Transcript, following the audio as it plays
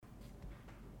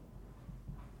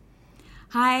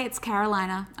Hi, it's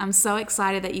Carolina. I'm so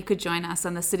excited that you could join us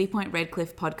on the City Point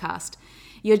Redcliffe podcast.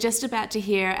 You're just about to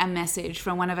hear a message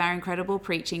from one of our incredible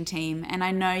preaching team, and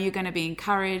I know you're going to be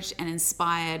encouraged and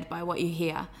inspired by what you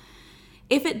hear.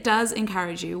 If it does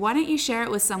encourage you, why don't you share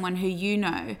it with someone who you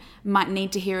know might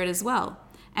need to hear it as well?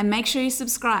 And make sure you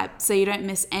subscribe so you don't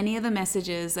miss any of the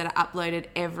messages that are uploaded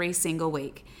every single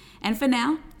week. And for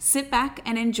now, sit back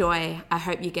and enjoy. I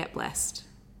hope you get blessed.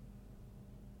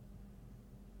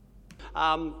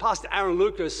 Pastor Aaron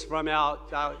Lucas from our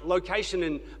location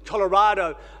in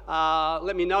Colorado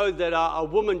let me know that a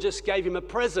woman just gave him a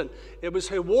present. It was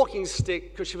her walking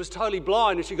stick because she was totally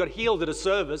blind and she got healed at a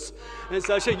service. And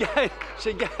so she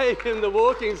gave him the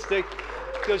walking stick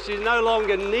because she no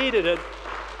longer needed it.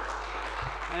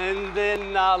 And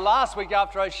then last week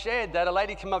after I shared that, a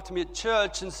lady came up to me at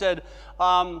church and said,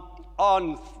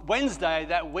 on Wednesday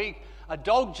that week, a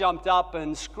dog jumped up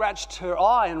and scratched her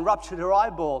eye and ruptured her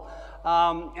eyeball.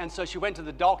 And so she went to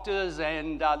the doctors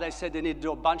and they said they need to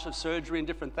do a bunch of surgery and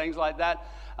different things like that.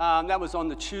 That was on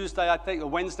the Tuesday, I think, or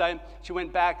Wednesday. She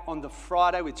went back on the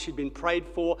Friday, which she'd been prayed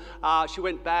for. She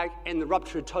went back and the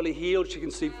rupture had totally healed. She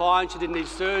can see fine. She didn't need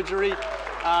surgery.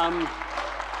 I'm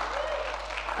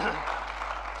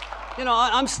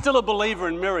still a believer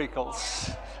in miracles.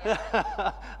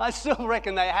 I still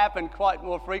reckon they happen quite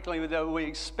more frequently than we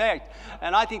expect.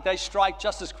 And I think they strike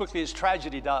just as quickly as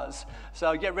tragedy does.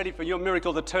 So get ready for your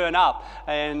miracle to turn up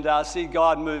and see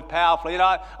God move powerfully.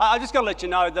 I just got to let you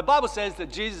know, the Bible says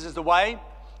that Jesus is the way,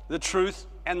 the truth,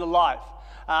 and the life.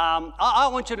 I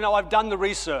want you to know I've done the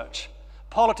research.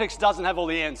 Politics doesn't have all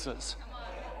the answers.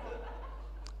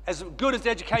 As good as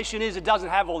education is, it doesn't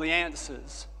have all the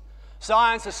answers.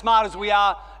 Science, as smart as we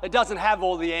are, it doesn't have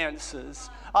all the answers.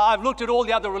 I've looked at all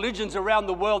the other religions around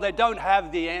the world. They don't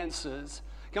have the answers.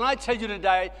 Can I tell you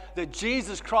today that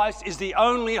Jesus Christ is the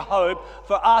only hope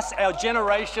for us, our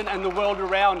generation, and the world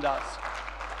around us?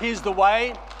 He's the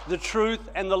way, the truth,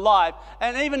 and the life.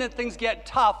 And even if things get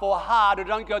tough or hard or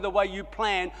don't go the way you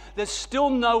plan, there's still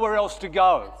nowhere else to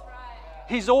go.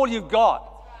 He's all you've got.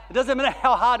 It doesn't matter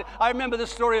how hard. I remember the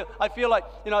story. I feel like,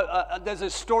 there's a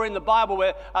story in the Bible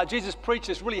where Jesus preached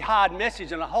this really hard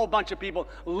message and a whole bunch of people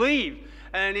leave.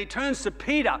 And he turns to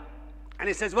Peter and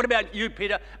he says, "What about you,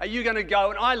 Peter? Are you going to go?"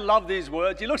 And I love these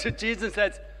words. He looks at Jesus and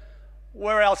says,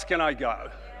 "Where else can I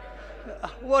go?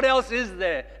 What else is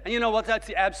there?" And you know what? That's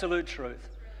the absolute truth.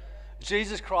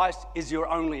 Jesus Christ is your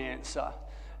only answer.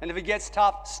 And if it gets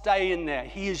tough, stay in there.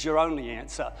 He is your only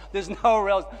answer. There's nowhere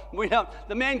else.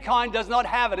 The mankind does not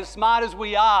have it. As smart as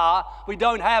we are, we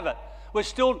don't have it. We're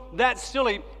still that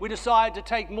silly. We decide to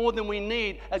take more than we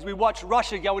need as we watch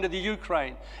Russia go into the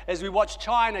Ukraine, as we watch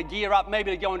China gear up maybe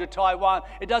to go into Taiwan.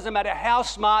 It doesn't matter how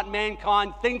smart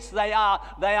mankind thinks they are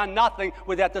nothing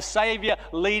without the Savior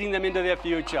leading them into their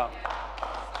future.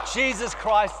 Jesus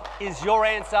Christ is your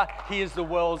answer. He is the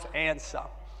world's answer.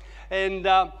 And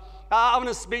I'm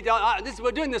going to speak.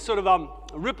 We're doing this sort of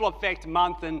ripple effect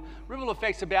month, and ripple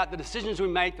effect's about the decisions we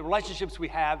make, the relationships we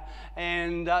have,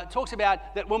 and it talks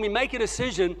about that when we make a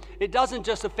decision, it doesn't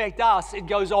just affect us; it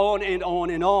goes on and on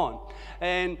and on.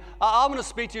 And I'm going to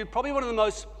speak to you probably one of the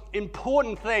most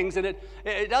important things, and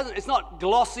it's not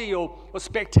glossy or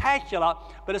spectacular,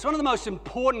 but it's one of the most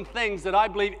important things that I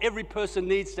believe every person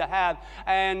needs to have.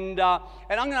 And I'm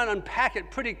going to unpack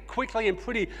it pretty quickly and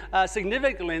pretty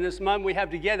significantly in this moment we have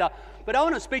together. But I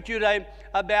want to speak to you today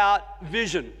about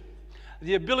vision,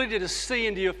 the ability to see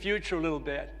into your future a little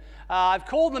bit. I've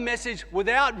called the message,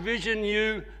 "Without vision,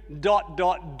 you ...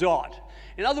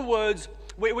 In other words,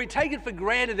 we take it for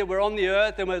granted that we're on the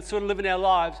earth and we're sort of living our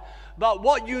lives. But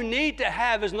what you need to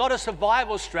have is not a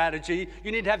survival strategy.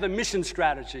 You need to have a mission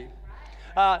strategy.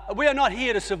 We are not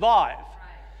here to survive.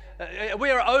 We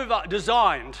are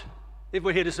over-designed if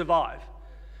we're here to survive.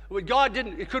 God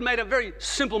could have made a very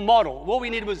simple model. All we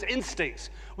needed was instincts.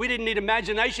 We didn't need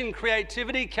imagination,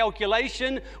 creativity,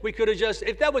 calculation. We could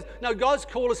have God's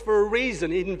called us for a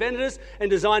reason. He invented us and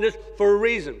designed us for a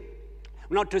reason.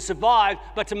 Not to survive,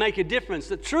 but to make a difference.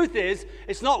 The truth is,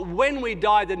 it's not when we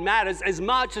die that matters as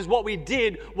much as what we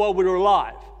did while we were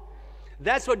alive.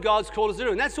 That's what God's called us to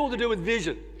do, and that's all to do with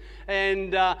vision.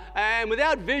 And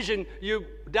without vision, you ...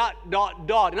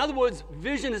 In other words,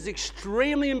 vision is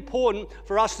extremely important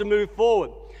for us to move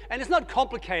forward. And it's not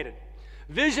complicated.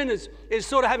 Vision is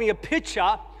sort of having a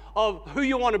picture of who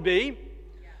you want to be,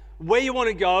 where you want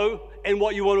to go, and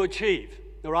what you want to achieve.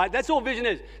 All right, that's all vision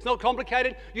is. It's not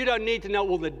complicated. You don't need to know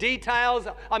all the details.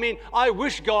 I mean, I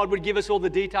wish God would give us all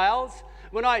the details.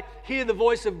 When I hear the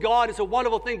voice of God, it's a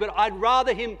wonderful thing, but I'd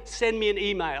rather Him send me an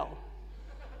email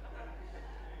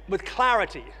with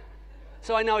clarity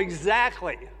so I know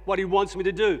exactly what he wants me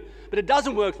to do. But it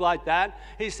doesn't work like that.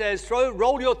 He says,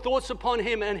 roll your thoughts upon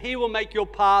him and he will make your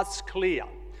paths clear.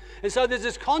 And so there's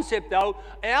this concept, though,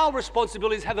 our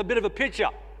responsibilities have a bit of a picture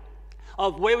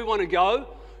of where we want to go,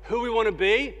 who we want to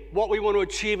be, what we want to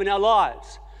achieve in our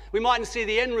lives. We mightn't see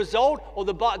the end result or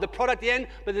the product at the end,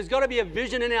 but there's got to be a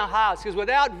vision in our hearts, because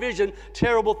without vision,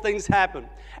 terrible things happen.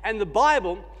 And the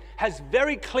Bible has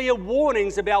very clear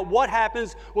warnings about what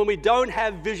happens when we don't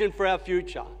have vision for our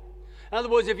future. In other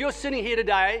words, if you're sitting here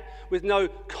today with no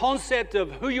concept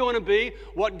of who you want to be,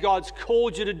 what God's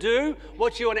called you to do,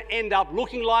 what you want to end up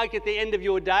looking like at the end of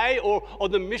your day, or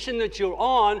the mission that you're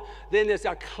on, then there's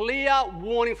a clear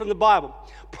warning from the Bible.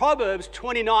 Proverbs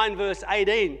 29 verse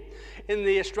 18 in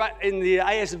the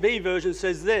ASV version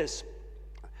says this.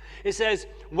 It says,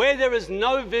 where there is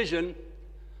no vision,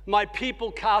 my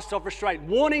people cast off restraint.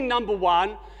 Warning number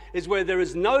one is where there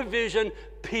is no vision,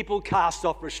 people cast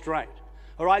off restraint.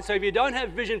 All right, so if you don't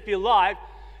have vision for your life,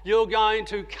 you're going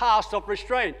to cast off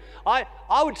restraint. I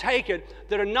would take it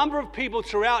that a number of people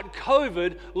throughout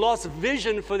COVID lost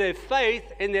vision for their faith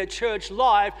in their church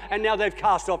life, and now they've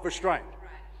cast off restraint.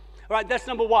 All right, that's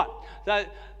number one.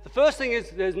 The first thing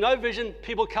is there's no vision,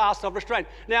 people cast off restraint.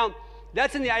 Now,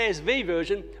 that's in the ASV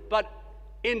version, but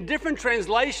in different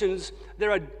translations, there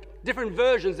are different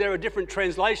versions, there are different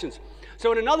translations.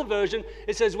 So in another version,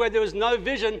 it says, where there is no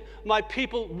vision, my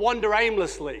people wander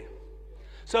aimlessly.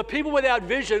 So people without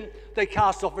vision, they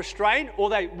cast off restraint or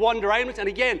they wander aimlessly. And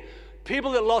again,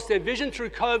 people that lost their vision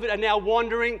through COVID are now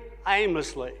wandering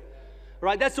aimlessly.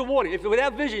 Right? That's a warning. If you're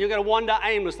without vision, you're going to wander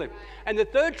aimlessly. And the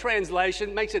third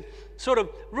translation makes it sort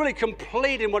of really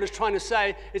complete in what it's trying to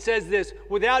say. It says this,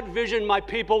 without vision, my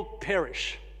people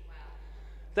perish.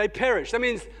 They perish. That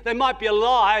means they might be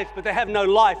alive, but they have no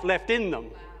life left in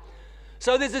them.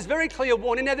 So there's this very clear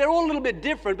warning. Now, they're all a little bit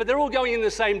different, but they're all going in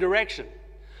the same direction.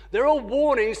 They're all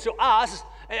warnings to us.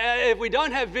 If we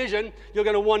don't have vision, you're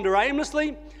going to wander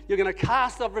aimlessly, you're going to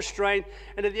cast off restraint,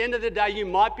 and at the end of the day, you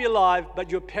might be alive,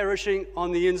 but you're perishing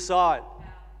on the inside.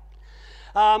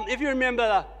 If you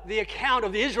remember the account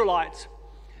of the Israelites,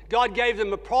 God gave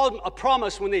them a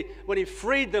promise when he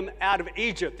freed them out of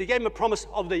Egypt. He gave them a promise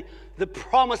of the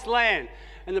promised land.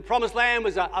 And the promised land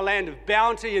was a land of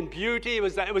bounty and beauty. It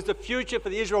was the future for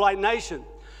the Israelite nation.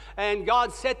 And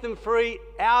God set them free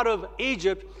out of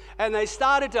Egypt, and they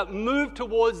started to move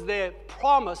towards their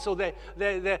promise, or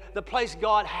the place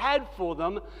God had for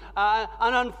them. And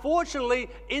unfortunately,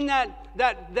 in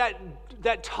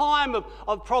that time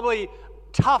of probably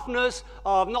toughness,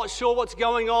 of not sure what's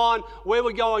going on, where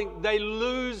we're going, they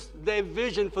lose their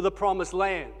vision for the promised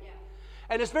land.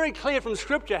 And it's very clear from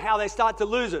Scripture how they start to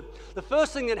lose it. The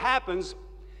first thing that happens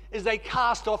is they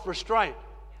cast off restraint.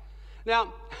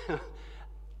 Now,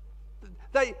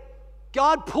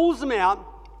 God pulls them out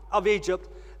of Egypt.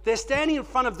 They're standing in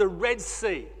front of the Red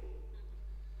Sea.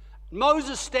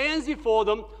 Moses stands before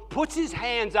them, puts his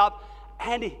hands up,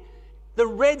 and the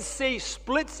Red Sea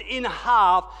splits in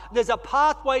half. There's a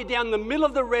pathway down the middle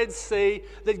of the Red Sea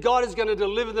that God is going to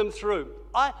deliver them through.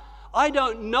 I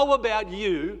don't know about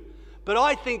you, but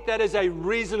I think that is a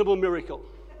reasonable miracle.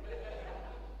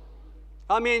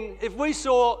 I mean, if we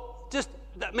saw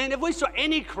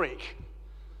any creek,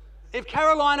 if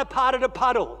Carolina parted a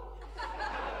puddle,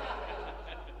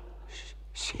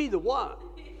 she the one.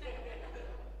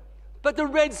 But the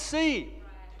Red Sea,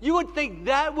 you would think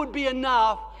that would be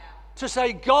enough to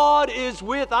say God is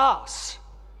with us.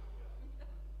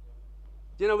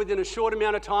 You know, within a short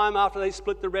amount of time after they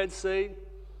split the Red Sea,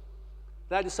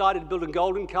 they decided to build a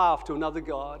golden calf to another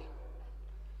god.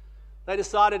 They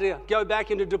decided to go back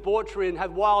into debauchery and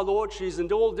have wild orgies and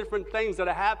do all different things that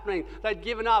are happening. They'd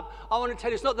given up. I want to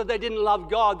tell you, it's not that they didn't love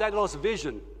God, they lost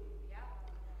vision. Yeah.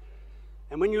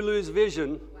 And when you lose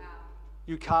vision,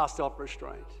 you cast off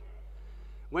restraint.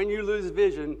 When you lose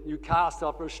vision, you cast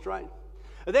off restraint.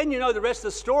 And then you know the rest of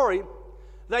the story.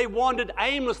 They wandered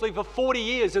aimlessly for 40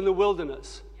 years in the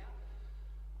wilderness.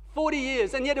 40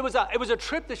 years, and yet it was a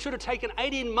trip that should have taken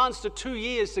 18 months to 2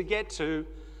 years to get to,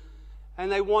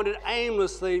 and they wandered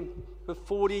aimlessly for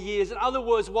 40 years. In other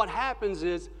words, what happens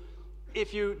is,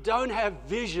 if you don't have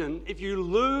vision, if you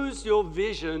lose your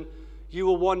vision, you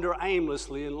will wander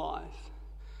aimlessly in life.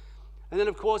 And then,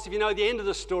 of course, if you know the end of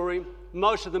the story,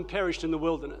 most of them perished in the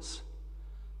wilderness.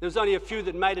 There was only a few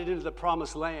that made it into the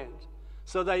promised land.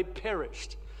 So they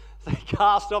perished. They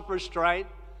cast off restraint.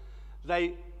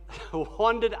 They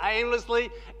wandered aimlessly,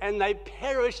 and they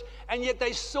perished, and yet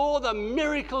they saw the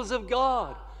miracles of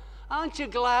God. Aren't you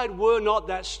glad we're not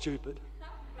that stupid?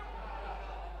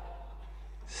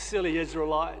 Silly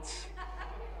Israelites.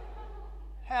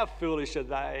 How foolish are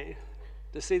they?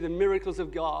 to see the miracles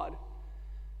of God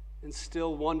and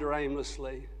still wander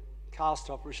aimlessly, cast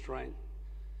off restraint,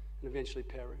 and eventually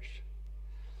perish.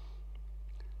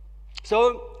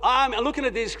 So I'm looking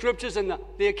at these scriptures and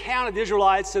the account of the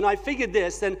Israelites, and I figured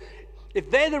this, and if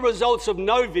they're the results of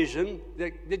no vision,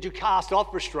 that you cast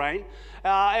off restraint,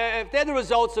 if they're the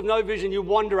results of no vision, you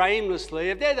wander aimlessly,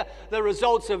 if they're the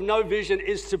results of no vision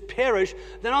is to perish,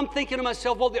 then I'm thinking to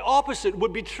myself, well, the opposite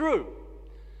would be true.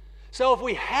 So if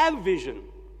we have vision,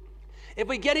 if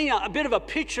we're getting a bit of a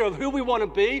picture of who we want to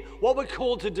be, what we're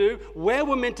called to do, where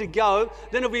we're meant to go,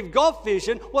 then if we've got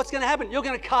vision, what's going to happen? You're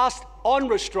going to cast on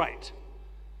restraint.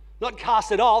 Not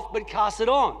cast it off, but cast it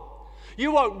on.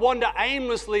 You won't wander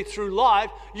aimlessly through life.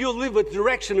 You'll live with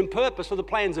direction and purpose for the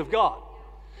plans of God.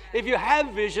 If you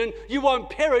have vision, you won't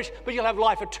perish, but you'll have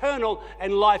life eternal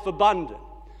and life abundant.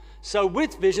 So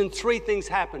with vision, 3 things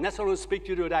happen. That's what I want to speak to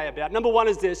you today about. Number 1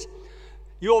 is this.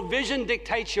 Your vision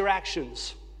dictates your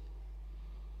actions.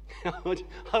 I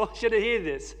want you to hear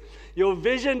this. Your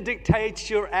vision dictates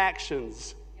your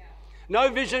actions. No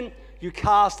vision, you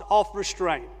cast off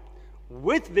restraint.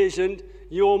 With vision,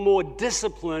 you're more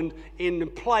disciplined in the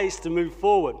place to move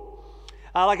forward.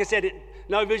 Like I said,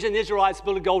 no vision, the Israelites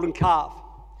built a golden calf.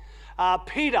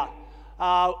 Peter,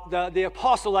 the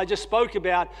apostle I just spoke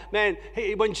about, man,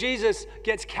 when Jesus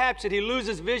gets captured, he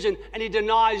loses vision and he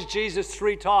denies Jesus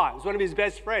 3 times. One of his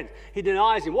best friends, he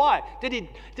denies him. Why? Did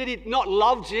he not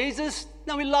love Jesus?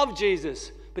 No, he loved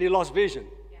Jesus, but he lost vision.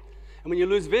 And when you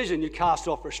lose vision, you cast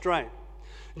off restraint.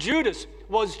 Judas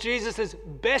was Jesus'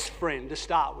 best friend to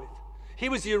start with. He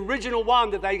was the original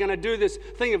one that they're going to do this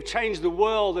thing of change the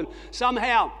world, and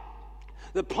somehow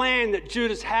the plan that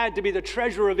Judas had to be the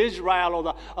treasurer of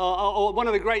Israel or one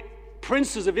of the great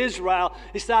princes of Israel,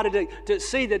 he started to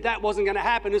see that wasn't going to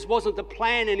happen. This wasn't the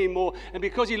plan anymore. And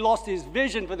because he lost his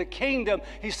vision for the kingdom,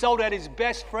 he sold out his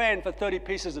best friend for 30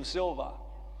 pieces of silver.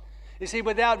 You see,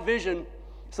 without vision,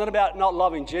 it's not about not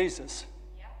loving Jesus.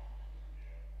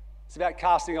 It's about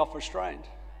casting off restraint.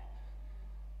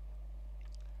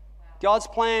 God's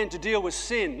plan to deal with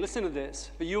sin, listen to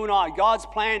this, for you and I, God's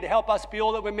plan to help us be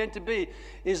all that we're meant to be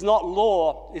is not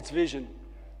law, it's vision.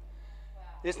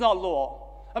 It's not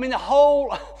law. I mean, the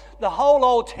whole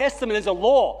Old Testament is a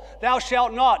law. Thou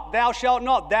shalt not, thou shalt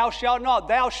not, thou shalt not,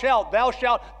 thou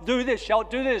shalt do this, shalt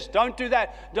do this, don't do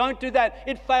that, don't do that.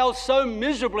 It failed so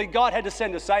miserably, God had to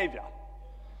send a Savior.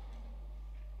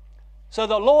 So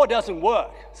the law doesn't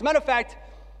work. As a matter of fact,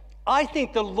 I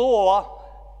think the law,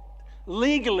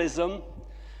 legalism,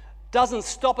 doesn't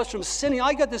stop us from sinning.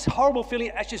 I got this horrible feeling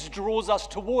it actually just draws us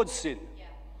towards sin.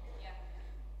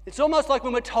 It's almost like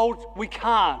when we're told we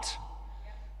can't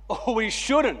or we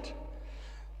shouldn't.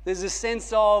 There's a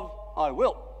sense of, I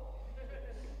will.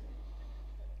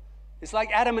 It's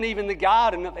like Adam and Eve in the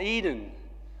Garden of Eden.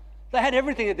 They had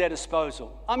everything at their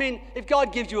disposal. I mean, if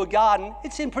God gives you a garden,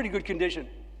 it's in pretty good condition.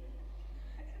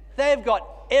 They've got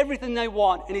everything they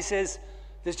want, and he says,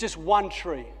 there's just one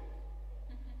tree.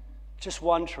 Just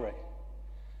one tree.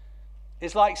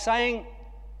 It's like saying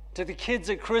to the kids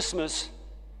at Christmas,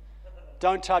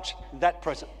 don't touch that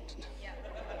present.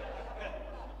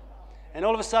 And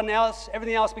all of a sudden,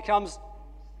 everything else becomes...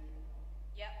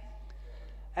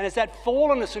 And it's that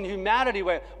fallenness in humanity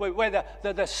where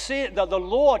the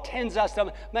law tends us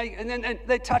to make, and then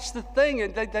they touch the thing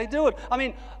and they do it. I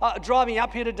mean, driving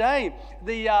up here today,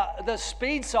 the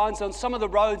speed signs on some of the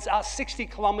roads are 60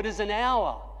 kilometers an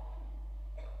hour.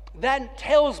 That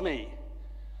tells me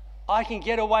I can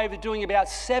get away with doing about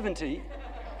 70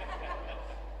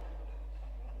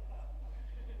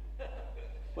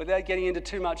 without getting into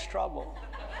too much trouble.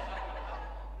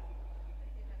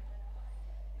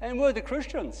 And we're the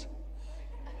Christians.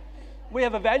 We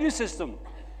have a value system.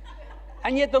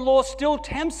 And yet the law still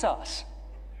tempts us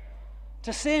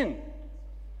to sin.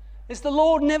 It's the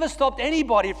Lord never stopped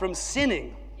anybody from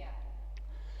sinning.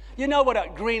 You know what a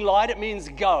green light, it means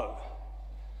go.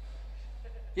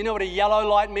 You know what a yellow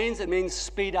light means? It means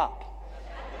speed up.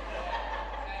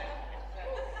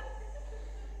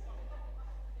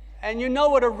 And you know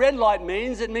what a red light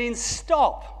means? It means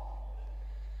stop.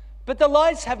 But the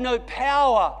lights have no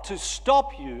power to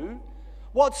stop you.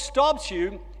 What stops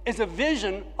you is a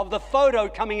vision of the photo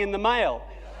coming in the mail.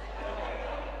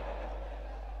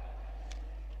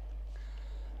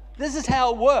 This is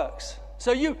how it works.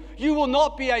 So you will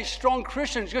not be a strong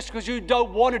Christian just because you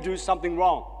don't want to do something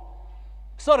wrong.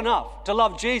 It's not enough to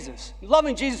love Jesus.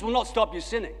 Loving Jesus will not stop you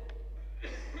sinning.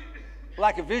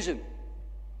 Lack of vision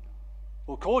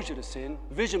will cause you to sin.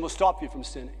 Vision will stop you from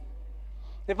sinning.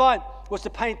 If I was to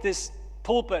paint this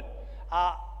pulpit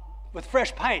with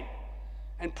fresh paint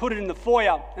and put it in the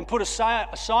foyer and put a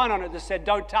sign on it that said,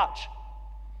 don't touch,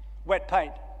 wet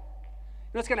paint.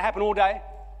 You know what's going to happen all day?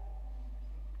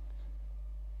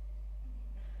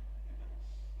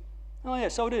 Oh yeah,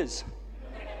 so it is.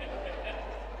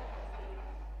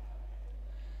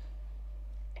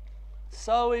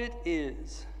 So it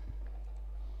is.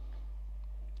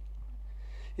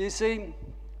 You see,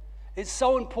 it's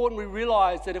so important we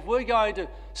realize that if we're going to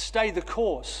stay the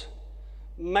course,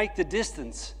 make the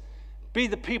distance, be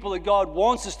the people that God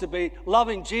wants us to be,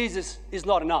 loving Jesus is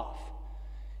not enough.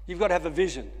 You've got to have a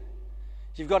vision.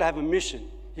 You've got to have a mission.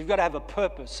 You've got to have a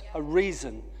purpose, a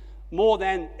reason, more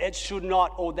than it should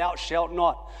not or thou shalt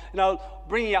not. You know,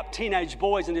 bringing up teenage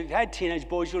boys, and if you've had teenage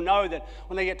boys, you'll know that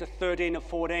when they get to 13 or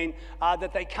 14,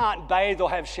 that they can't bathe or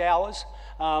have showers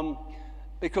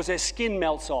because their skin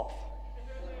melts off.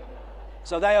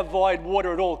 So they avoid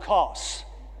water at all costs.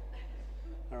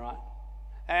 All right.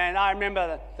 And I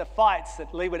remember the fights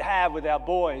that Lee would have with our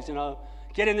boys, you know,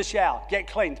 get in the shower, get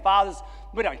clean. Fathers,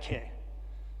 we don't care.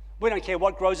 We don't care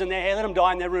what grows in their hair. Let them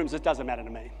die in their rooms. It doesn't matter to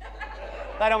me.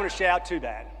 They don't want to shower, too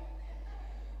bad.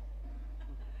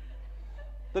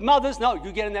 The mothers, no,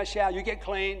 you get in that shower, you get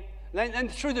clean. And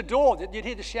through the door, you'd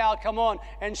hear the shower come on,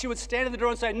 and she would stand at the door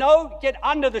and say, no, get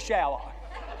under the shower.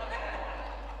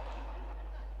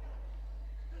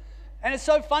 And it's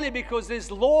so funny because this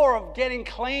law of getting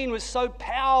clean was so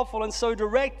powerful and so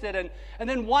directed. And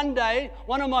then one day,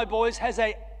 one of my boys has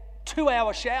a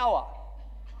 2-hour shower.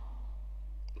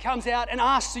 Comes out and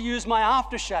asks to use my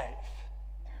aftershave.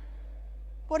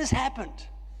 What has happened?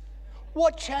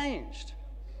 What changed?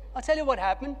 I'll tell you what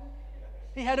happened.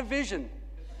 He had a vision.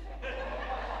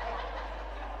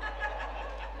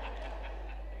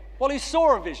 Well, he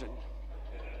saw a vision.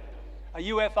 A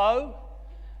UFO,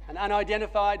 an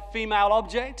unidentified female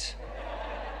object.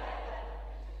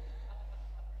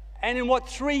 And in what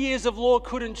 3 years of law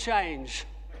couldn't change,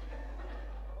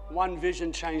 one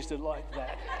vision changed it like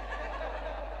that.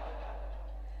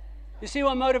 You see,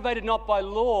 we're motivated not by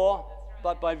law,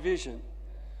 but by vision.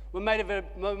 We're motivated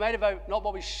not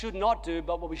what we should not do,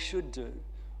 but what we should do,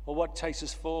 or what takes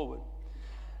us forward.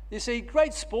 You see,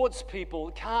 great sports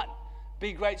people can't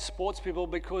be great sports people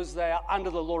because they are under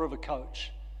the law of a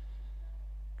coach.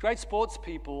 Great sports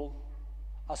people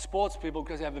are sports people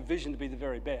because they have a vision to be the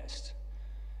very best.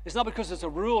 It's not because it's a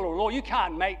rule or a law. You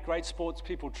can't make great sports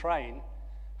people train.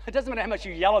 It doesn't matter how much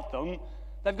you yell at them.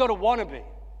 They've got to want to be.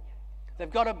 They've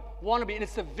got to want to be, and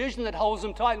it's the vision that holds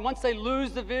them tight. And once they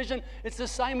lose the vision, it's the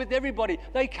same with everybody.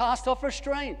 They cast off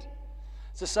restraint.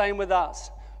 It's the same with us.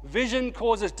 Vision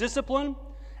causes discipline,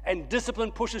 and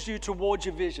discipline pushes you towards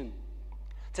your vision.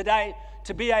 Today,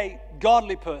 to be a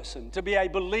godly person, to be a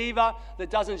believer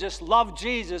that doesn't just love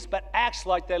Jesus, but acts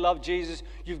like they love Jesus,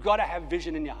 you've got to have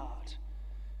vision in your heart.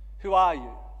 Who are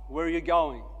you? Where are you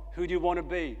going? Who do you want to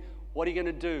be? What are you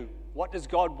going to do? What does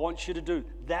God want you to do?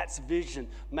 That's vision.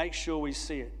 Make sure we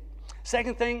see it.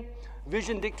 Second thing,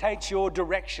 vision dictates your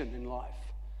direction in life.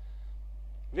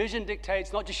 Vision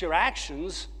dictates not just your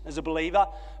actions as a believer,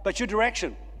 but your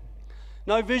direction.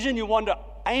 No vision, you wander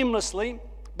aimlessly,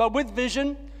 but with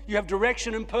vision, you have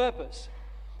direction and purpose.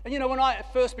 And you know, when I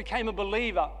first became a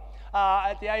believer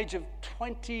at the age of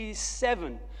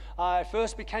 27, I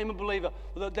first became a believer.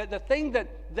 The thing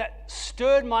that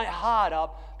stirred my heart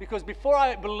up, because before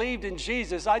I believed in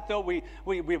Jesus, I thought we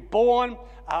were born,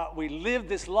 we lived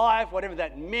this life, whatever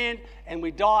that meant, and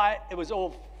we die. It was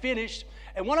all finished.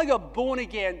 And when I got born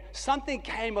again, something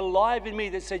came alive in me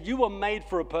that said, you were made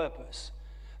for a purpose.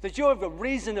 That you have a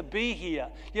reason to be here.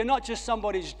 You're not just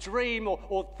somebody's dream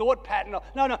or thought pattern.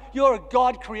 No, you're a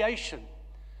God creation.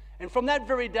 And from that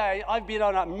very day, I've been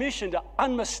on a mission to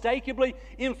unmistakably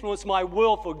influence my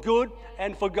world for good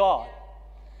and for God.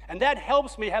 And that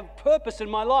helps me have purpose in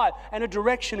my life and a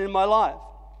direction in my life.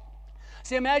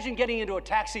 See, imagine getting into a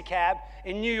taxi cab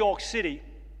in New York City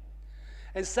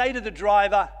and say to the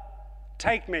driver,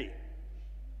 take me.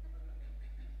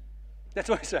 That's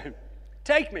what I say.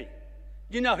 Take me.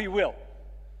 You know he will.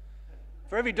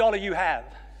 For every dollar you have.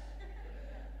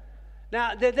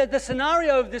 Now, the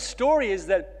scenario of this story is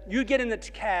that you get in the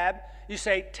cab, you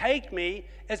say, take me.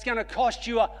 It's going to cost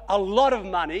you a lot of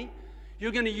money.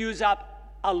 You're going to use up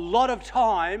a lot of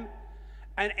time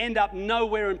and end up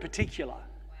nowhere in particular. Wow.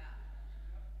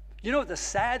 You know what the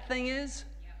sad thing is?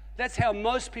 Yep. That's how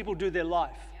most people do their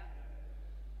life. Yep.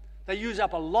 They use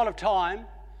up a lot of time.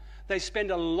 They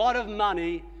spend a lot of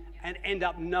money and end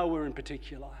up nowhere in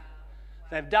particular. Wow.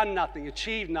 They've done nothing,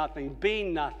 achieved nothing,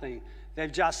 been nothing.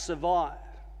 They've just survived.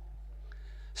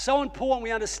 So important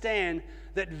we understand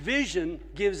that vision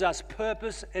gives us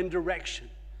purpose and direction.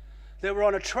 That we're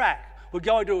on a track. We're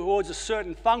going towards a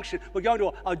certain function. We're going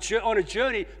on a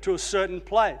journey to a certain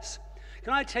place.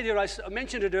 can I tell you, I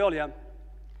mentioned it earlier,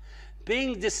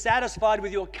 being dissatisfied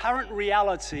with your current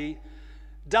reality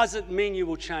doesn't mean you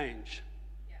will change.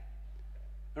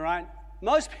 All right?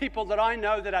 Most people that I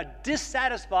know that are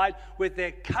dissatisfied with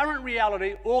their current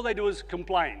reality, all they do is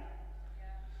complain.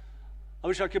 I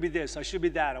wish I could be this, I should be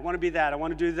that, I want to be that, I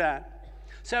want to do that.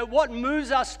 So what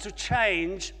moves us to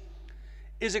change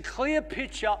is a clear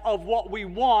picture of what we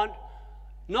want,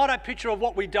 not a picture of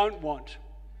what we don't want.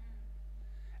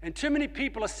 And too many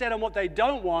people are set on what they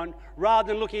don't want rather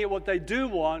than looking at what they do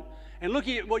want. And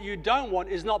looking at what you don't want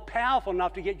is not powerful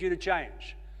enough to get you to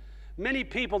change. Many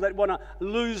people that want to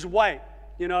lose weight,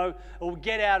 or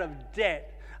get out of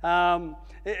debt,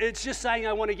 it's just saying,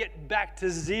 I want to get back to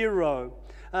zero.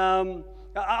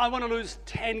 I want to lose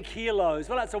 10 kilos.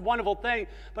 Well, that's a wonderful thing,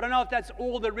 but I know if that's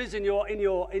all there is in your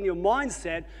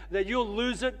mindset, that you'll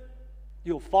lose it,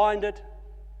 you'll find it,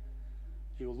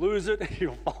 you'll lose it,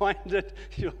 you'll find it,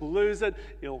 you'll lose it,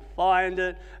 you'll find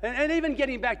it. And even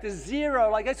getting back to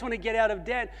zero, like I just want to get out of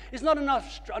debt, is not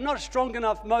a strong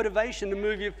enough motivation to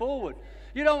move you forward.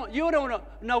 You don't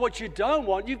know what you don't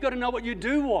want, you've got to know what you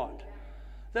do want.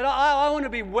 That I want to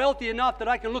be wealthy enough that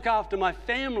I can look after my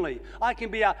family. I can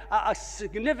be a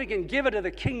significant giver to the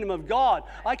kingdom of God.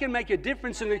 I can make a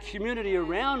difference in the community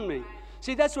around me.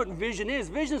 See, that's what vision is.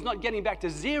 Vision is not getting back to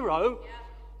zero.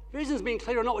 Vision is being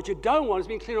clear on not what you don't want, it's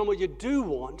being clear on what you do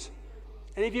want.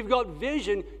 And if you've got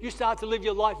vision, you start to live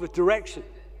your life with direction.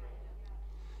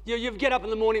 You get up in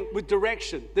the morning with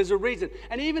direction. There's a reason.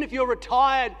 And even if you're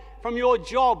retired from your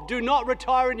job, do not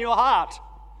retire in your heart.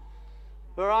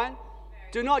 All right?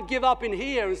 Do not give up in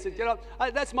here and say,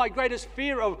 that's my greatest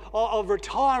fear of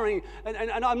retiring.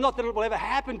 And I'm not that it will ever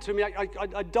happen to me.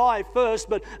 I die first,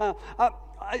 but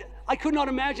I could not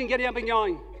imagine getting up and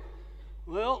going,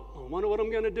 well, I wonder what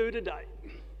I'm going to do today.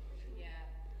 Yeah.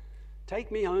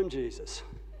 Take me home, Jesus.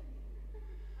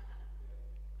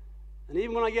 And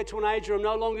even when I get to an age where I'm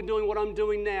no longer doing what I'm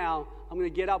doing now, I'm going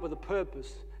to get up with a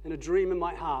purpose and a dream in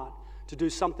my heart to do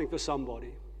something for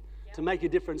somebody, to make a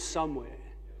difference somewhere.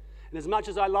 And as much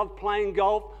as I love playing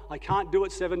golf, I can't do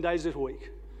it 7 days a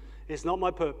week. It's not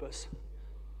my purpose.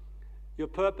 Your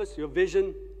purpose, your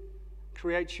vision,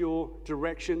 creates your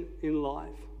direction in life.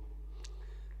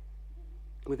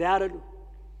 Without it,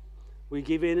 we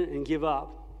give in and give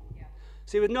up. Yeah.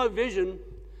 See, with no vision,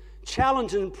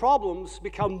 challenges and problems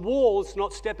become walls,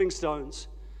 not stepping stones.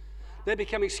 They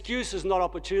become excuses, not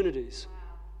opportunities.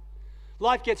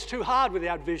 Wow. Life gets too hard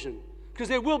without vision because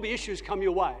there will be issues come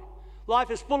your way. Life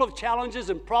is full of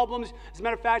challenges and problems. As a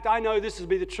matter of fact, I know this to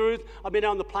be the truth. I've been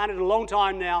on the planet a long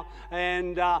time now,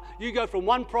 and you go from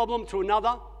one problem to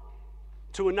another,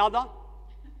 to another,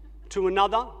 to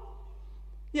another.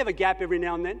 You have a gap every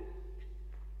now and then.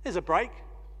 There's a break.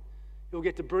 You'll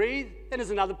get to breathe. Then there's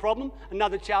another problem,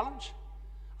 another challenge.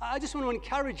 I just want to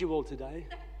encourage you all today.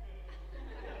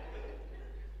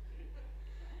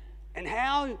 And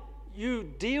how you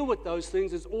deal with those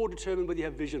things is all determined whether you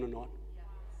have vision or not. Yeah,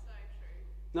 so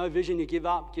true. No vision, you give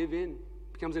up, give in.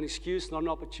 It becomes an excuse, not an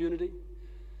opportunity.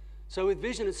 So with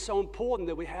vision, it's so important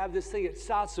that we have this thing. It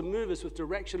starts to move us with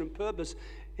direction and purpose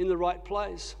in the right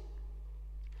place.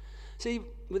 See,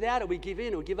 without it, we give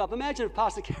in or give up. Imagine if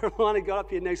Pastor Carolina got up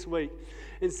here next week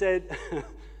and said,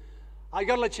 I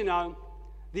got to let you know,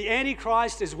 the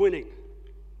Antichrist is winning.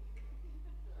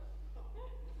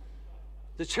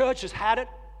 The church has had it.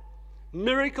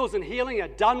 Miracles and healing are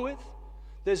done with.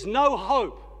 There's no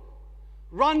hope.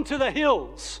 Run to the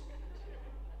hills.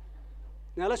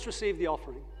 Now let's receive the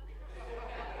offering.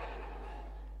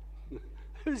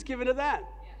 Who's given to that?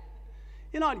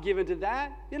 You're not given to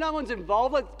that. No one's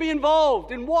involved. Let's be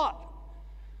involved in what?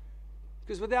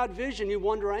 Because without vision, you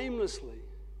wander aimlessly.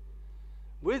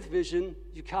 With vision,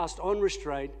 you cast on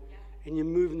restraint and you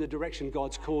move in the direction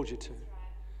God's called you to.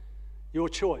 Your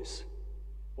choice.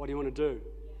 What do you want to do?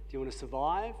 Do you want to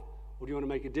survive or do you want to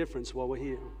make a difference while we're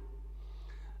here?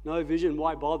 No vision,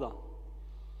 why bother?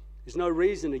 There's no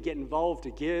reason to get involved,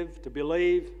 to give, to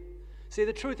believe. See,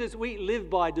 the truth is we live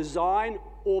by design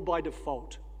or by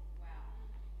default.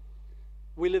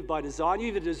 We live by design. You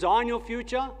either design your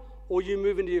future or you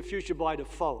move into your future by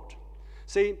default.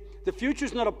 See, the future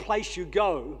is not a place you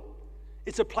go,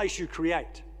 it's a place you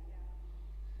create.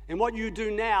 And what you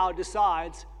do now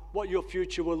decides what your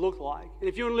future will look like. And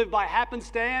if you want to live by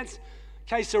happenstance,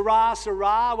 que sera,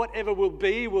 sera, whatever will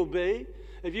be, will be.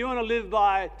 If you want to live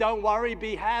by don't worry,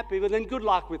 be happy, well then good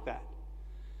luck with that.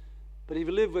 But if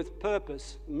you live with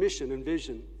purpose, mission, and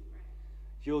vision,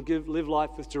 you'll live life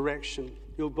with direction.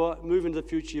 You'll move into the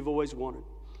future you've always wanted.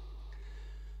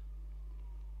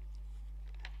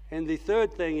 And the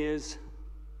third thing is,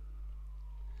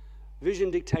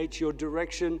 Vision dictates your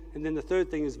direction. And then the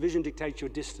third thing is vision dictates your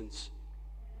distance.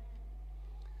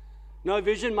 No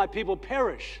vision, my people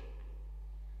perish.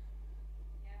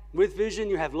 With vision,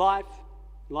 you have life,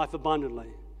 life abundantly.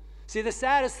 See, the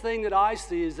saddest thing that I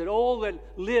see is that all that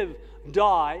live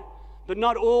die, but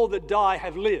not all that die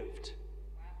have lived.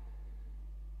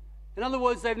 In other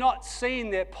words, they've not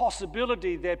seen their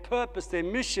possibility, their purpose, their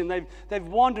mission. They've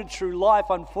wandered through life,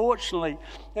 unfortunately.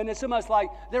 And it's almost like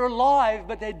they're alive,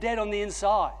 but they're dead on the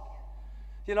inside.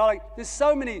 You know, like there's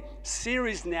so many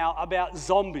series now about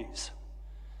zombies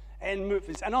and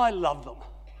movies, and I love them.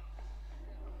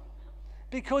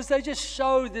 Because they just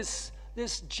show this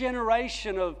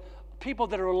generation of people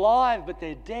that are alive, but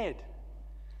they're dead.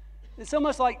 It's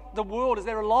almost like the world is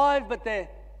they're alive, but they're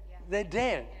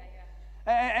dead.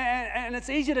 And it's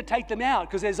easier to take them out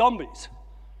because they're zombies.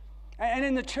 And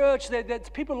in the church, there's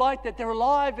people like that. They're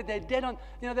alive, but they're dead on,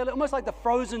 you know, they're almost like the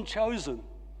frozen chosen.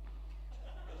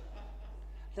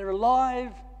 They're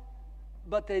alive,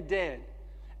 but they're dead.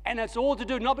 And it's all to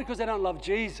do, not because they don't love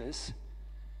Jesus,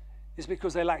 it's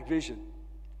because they lack vision.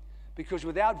 Because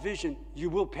without vision,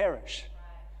 you will perish.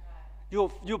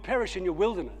 You'll perish in your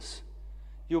wilderness.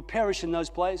 You'll perish in those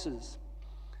places.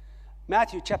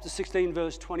 Matthew chapter 16,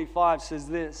 verse 25 says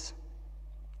this.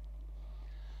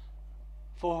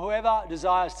 For whoever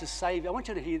desires to save, I want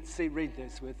you to read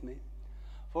this with me.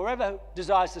 For whoever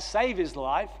desires to save his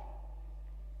life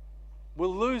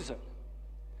will lose it.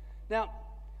 Now,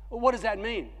 what does that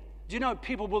mean? Do you know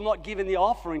people will not give in the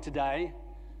offering today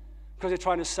because they're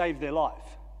trying to save their life?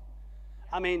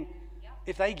 I mean,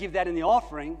 if they give that in the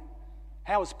offering,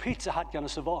 how is Pizza Hut going to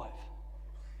survive?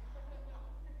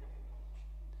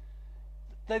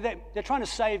 They're trying to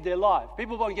save their life.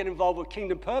 People won't get involved with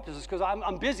kingdom purposes because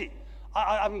I'm busy.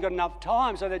 I haven't got enough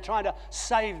time, so they're trying to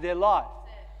save their life.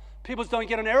 People don't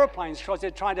get on airplanes because they're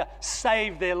trying to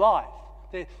save their life.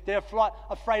 They're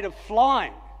afraid of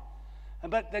flying.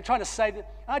 But they're trying to save it.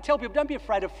 And I tell people, don't be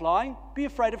afraid of flying. Be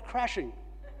afraid of crashing.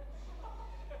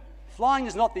 Flying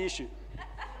is not the issue.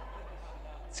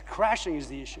 It's crashing is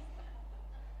the issue.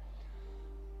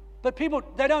 But people,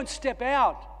 they don't step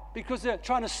out because they're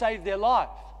trying to save their life.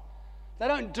 They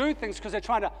don't do things because they're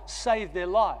trying to save their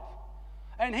life.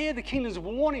 And here the kingdom's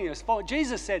warning us. For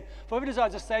Jesus said, for whoever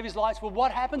desires to save his life, well,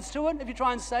 what happens to it if you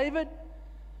try and save it?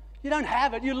 You don't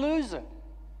have it, you lose it.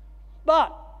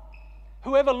 But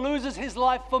whoever loses his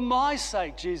life for my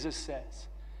sake, Jesus says.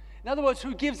 In other words,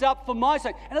 who gives up for my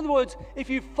sake. In other words, if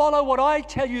you follow what I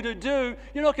tell you to do,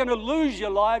 you're not going to lose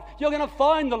your life. You're going to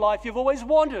find the life you've always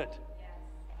wanted.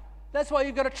 That's why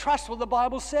you've got to trust what the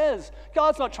Bible says.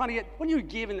 God's not trying to get, when you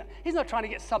give, he's not trying to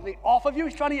get something off of you.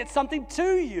 He's trying to get something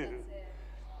to you.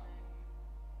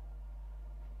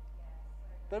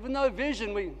 But with no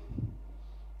vision,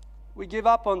 we give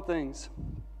up on things.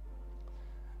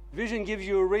 Vision gives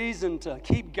you a reason to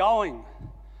keep going,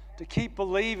 to keep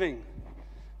believing,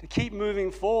 to keep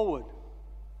moving forward.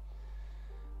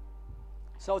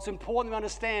 So it's important to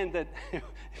understand that if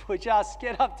we just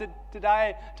get up to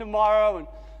today, tomorrow, and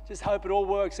just hope it all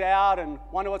works out and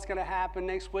wonder what's going to happen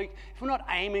next week, if we're not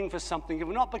aiming for something, if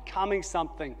we're not becoming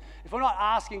something, if we're not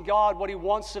asking God what he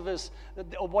wants of us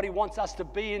or what he wants us to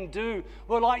be and do,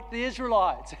 we're like the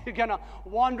Israelites. You're going to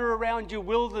wander around your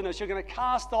wilderness. You're going to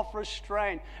cast off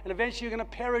restraint, and eventually you're going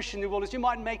to perish in the wilderness. You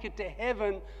might make it to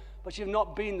heaven, but you've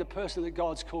not been the person that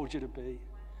God's called you to be.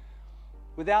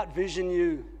 Without vision,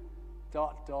 you ...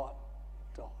 But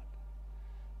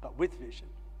with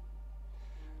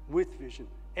vision,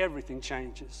 everything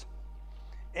changes.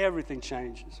 Everything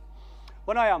changes.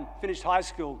 When I finished high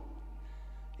school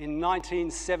in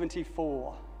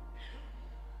 1974,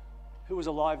 who was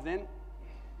alive then?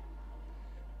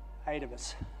 8 of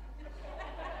us.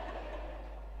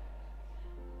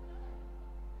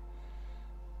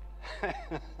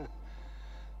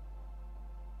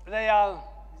 They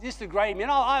used to grade me.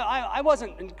 I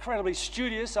wasn't incredibly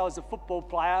studious. I was a football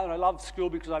player, and I loved school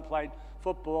because I played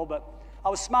football, but I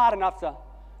was smart enough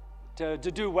to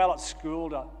do well at school,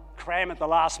 to cram at the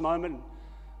last moment.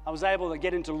 I was able to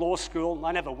get into law school.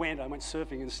 I never went. I went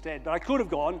surfing instead, but I could have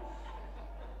gone.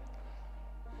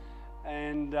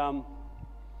 And I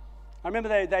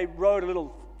remember they wrote a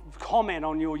little comment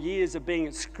on your years of being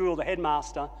at school, the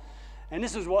headmaster, and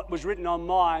this is what was written on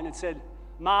mine. It said,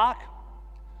 Mark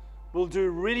will do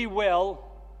really well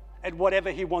at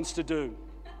whatever he wants to do.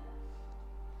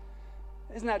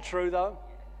 Isn't that true, though?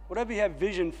 Whatever you have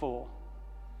vision for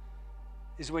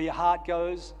is where your heart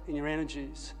goes and your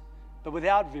energies. But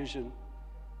without vision,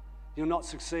 you'll not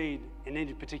succeed in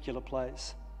any particular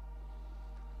place.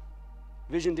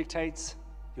 Vision dictates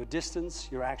your distance,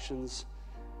 your actions,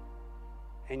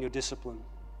 and your discipline.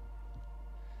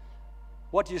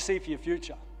 What do you see for your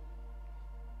future?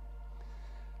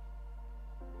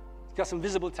 You've got some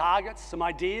visible targets, some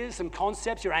ideas, some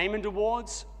concepts you're aiming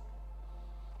towards.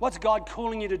 What's God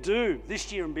calling you to do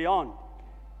this year and beyond?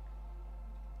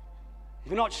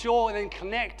 If you're not sure, then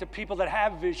connect to people that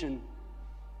have vision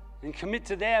and commit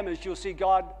to them, as you'll see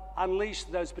God unleash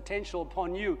those potential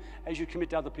upon you as you commit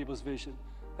to other people's vision.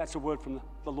 That's a word from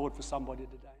the Lord for somebody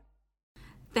today.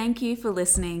 Thank you for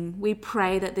listening. We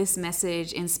pray that this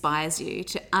message inspires you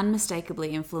to unmistakably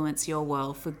influence your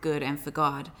world for good and for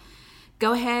God.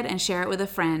 Go ahead and share it with a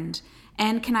friend.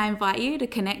 And can I invite you to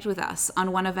connect with us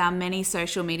on one of our many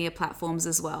social media platforms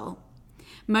as well?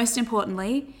 Most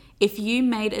importantly, if you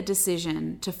made a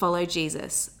decision to follow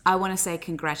Jesus, I want to say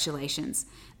congratulations.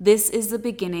 This is the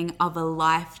beginning of a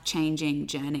life-changing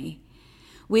journey.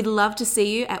 We'd love to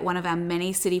see you at one of our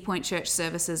many City Point Church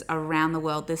services around the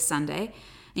world this Sunday.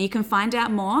 And you can find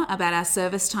out more about our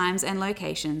service times and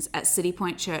locations at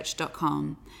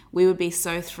citypointchurch.com. We would be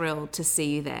so thrilled to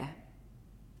see you there.